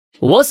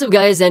What's up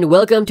guys, and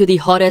welcome to the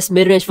hottest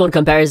mid-range phone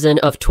comparison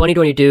of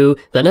 2022,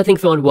 the Nothing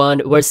Phone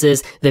 1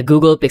 versus the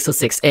Google Pixel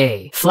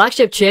 6a.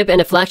 Flagship chip and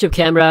a flagship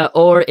camera,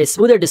 or a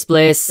smoother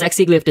display,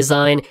 sexy glyph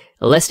design.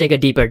 Let's take a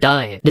deeper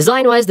dive.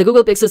 Design-wise, the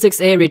Google Pixel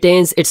 6a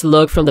retains its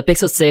look from the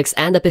Pixel 6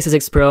 and the Pixel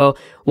 6 Pro,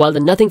 while the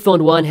Nothing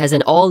Phone 1 has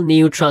an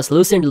all-new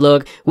translucent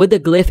look with the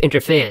glyph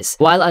interface.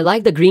 While I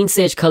like the green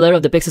sage color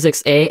of the Pixel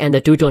 6a and the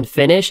two-tone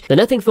finish, the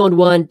Nothing Phone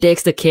 1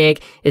 takes the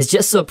cake. It's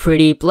just so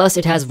pretty, plus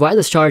it has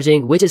wireless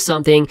charging, which is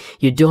something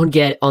you don't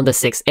get on the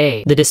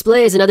 6a. The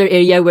display is another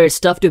area where it's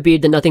tough to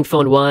beat the Nothing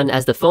Phone 1,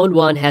 as the Phone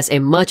 1 has a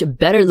much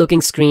better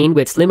looking screen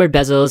with slimmer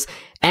bezels,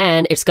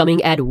 and it's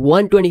coming at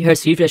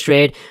 120Hz refresh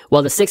rate,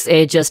 while the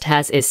 6a just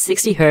has a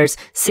 60Hz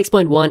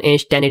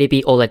 6.1-inch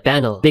 1080p OLED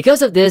panel.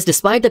 Because of this,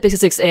 despite the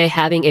Pixel 6a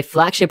having a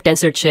flagship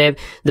Tensor chip,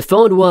 the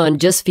Phone 1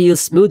 just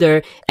feels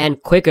smoother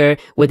and quicker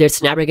with its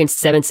Snapdragon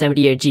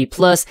 778G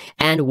Plus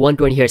and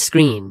 120Hz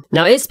screen.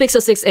 Now, is Pixel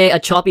 6a a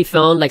choppy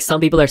phone like some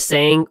people are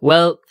saying?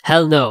 Well,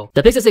 hell no.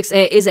 The Pixel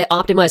 6a is an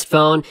optimized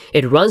phone.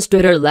 It runs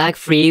Twitter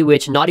lag-free,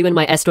 which not even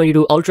my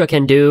S22 Ultra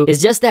can do.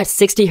 It's just that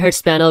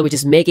 60Hz panel which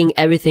is making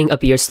everything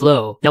appear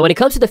slow. Now, when it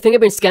comes to the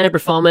fingerprint scanner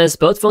performance,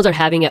 both phones are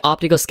having an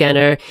optical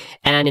scanner,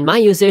 and in my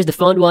usage, the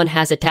Phone 1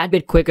 has a tad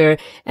bit quicker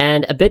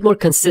and a bit more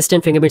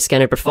consistent fingerprint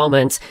scanner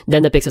performance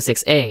than the Pixel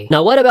 6a.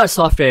 Now, what about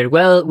software?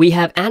 Well, we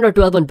have Android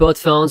 12 on both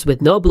phones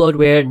with no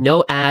bloatware,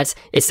 no ads.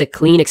 It's a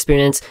clean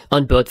experience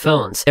on both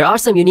phones. There are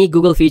some unique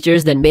Google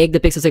features that make the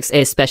Pixel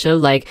 6a special,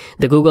 like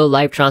the Google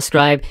Live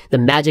Transcribe, the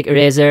Magic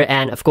Eraser,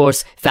 and of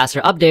course,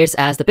 faster updates,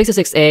 as the Pixel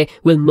 6a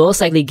will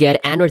most likely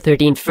get Android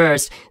 13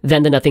 first,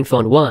 then the Nothing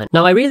Phone 1.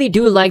 Now, I really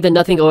do like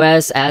the Nothing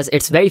OS, as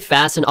it's very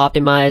fast and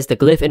optimized. The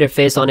glyph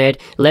interface on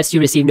it lets you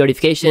receive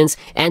notifications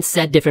and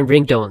set different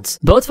ringtones.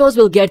 Both phones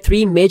will get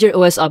 3 major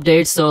OS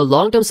updates, so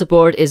long-term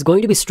support is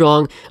going to be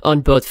strong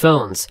on both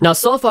phones. Now,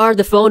 so far,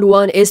 the Phone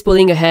 1 is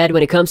pulling ahead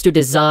when it comes to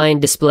design,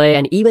 display,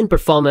 and even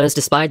performance,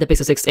 despite the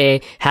Pixel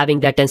 6a having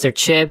that Tensor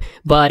chip.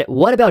 But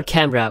what about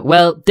camera?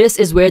 Well, this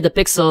is where the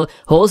Pixel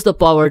holds the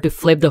power to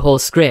flip the whole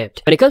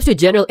script. When it comes to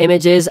general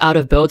images out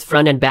of both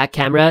front and back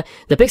camera,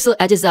 the Pixel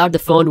edges out the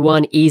Phone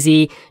 1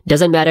 easy.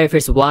 Doesn't matter if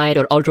it's wide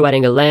or ultra-wide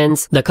angle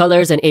lens, the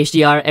colors and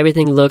HDR,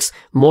 everything looks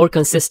more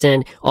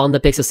consistent on the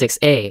Pixel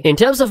 6a. In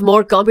terms of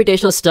more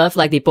computational stuff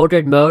like the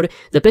portrait mode,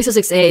 the Pixel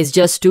 6a is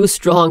just too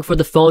strong for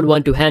the Phone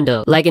 1 to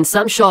handle. Like in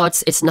some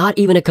shots, it's not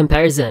even a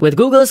comparison. With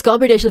Google's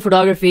computational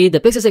photography, the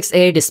Pixel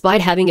 6a,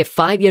 despite having a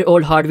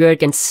 5-year-old hardware,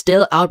 can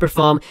still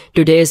outperform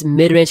today's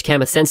mid-range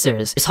camera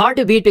sensors. It's hard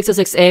to beat Pixel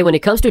 6a when it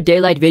comes to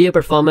daylight video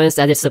performance,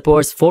 as it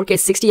supports 4K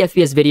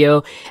 60fps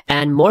video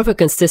and more of a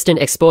consistent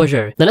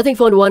exposure. The Nothing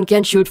Phone 1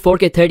 can shoot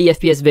 4K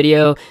 30fps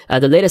video.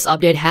 The latest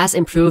update has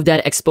improved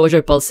that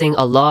exposure pulsing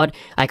a lot.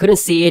 I couldn't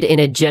see it in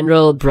a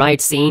general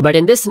bright scene, but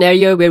in this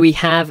scenario where we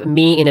have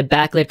me in a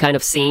backlit kind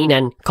of scene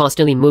and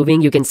constantly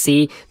moving, you can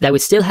see that we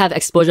still have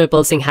exposure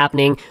pulsing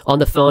happening on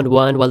the Phone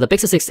 1, while the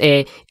Pixel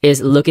 6a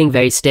is looking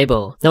very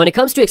stable. Now, when it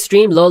comes to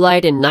extreme low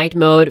light and night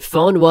mode,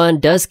 Phone 1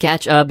 does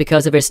catch up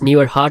because of its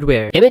newer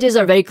hardware. Images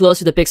are very close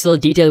to the Pixel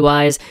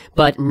detail-wise,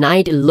 but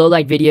night low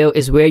light video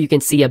is where you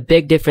can see a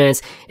big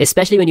difference,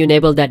 especially when you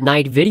enable that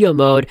night video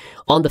mode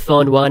on the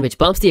Phone 1, which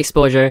bumps the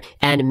exposure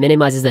and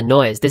minimizes the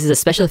noise. This is a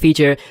special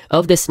feature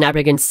of the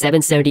Snapdragon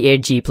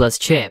 778G Plus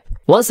chip.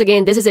 Once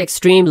again, this is an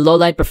extreme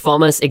low-light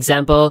performance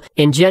example.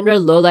 In general,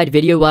 low-light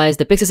video-wise,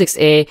 the Pixel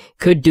 6a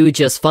could do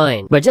just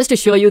fine. But just to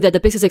show you that the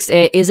Pixel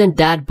 6a isn't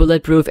that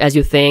bulletproof as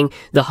you think,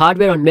 the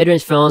hardware on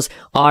mid-range phones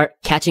are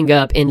catching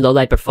up in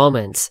low-light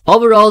performance.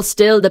 Overall,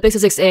 still, the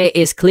Pixel 6a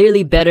is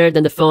clearly better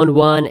than the Phone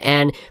 1,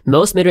 and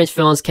most mid-range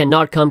phones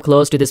cannot come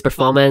close to this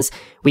performance.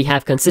 We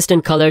have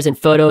consistent colors in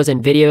photos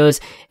and videos,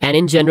 and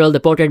in general, the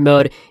portrait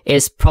mode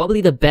is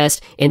probably the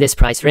best in this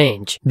price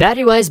range.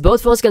 Battery-wise,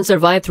 both phones can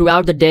survive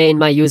throughout the day in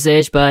my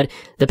usage, but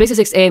the Pixel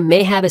 6a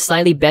may have a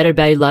slightly better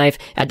battery life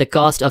at the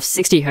cost of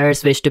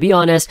 60Hz, which, to be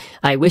honest,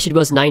 I wish it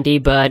was 90,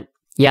 but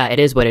yeah, it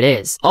is what it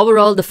is.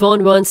 Overall, the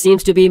Phone 1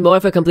 seems to be more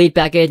of a complete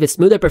package with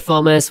smoother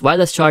performance,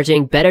 wireless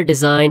charging, better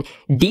design,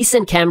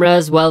 decent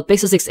cameras, while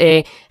Pixel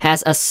 6a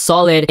has a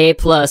solid A+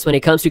 when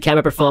it comes to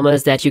camera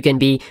performance that you can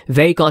be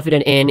very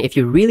confident in if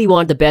you really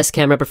want the best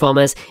camera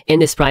performance in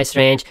this price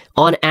range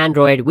on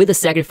Android with the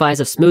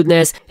sacrifice of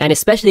smoothness, and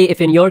especially if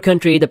in your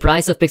country the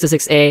price of Pixel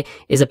 6a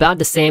is about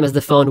the same as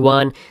the Phone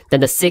 1, then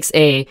the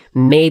 6a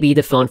may be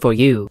the phone for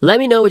you. Let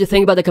me know what you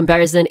think about the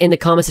comparison in the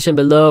comment section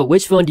below.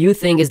 Which phone do you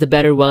think is the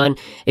better one?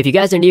 If you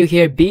guys are new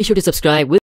here, be sure to subscribe.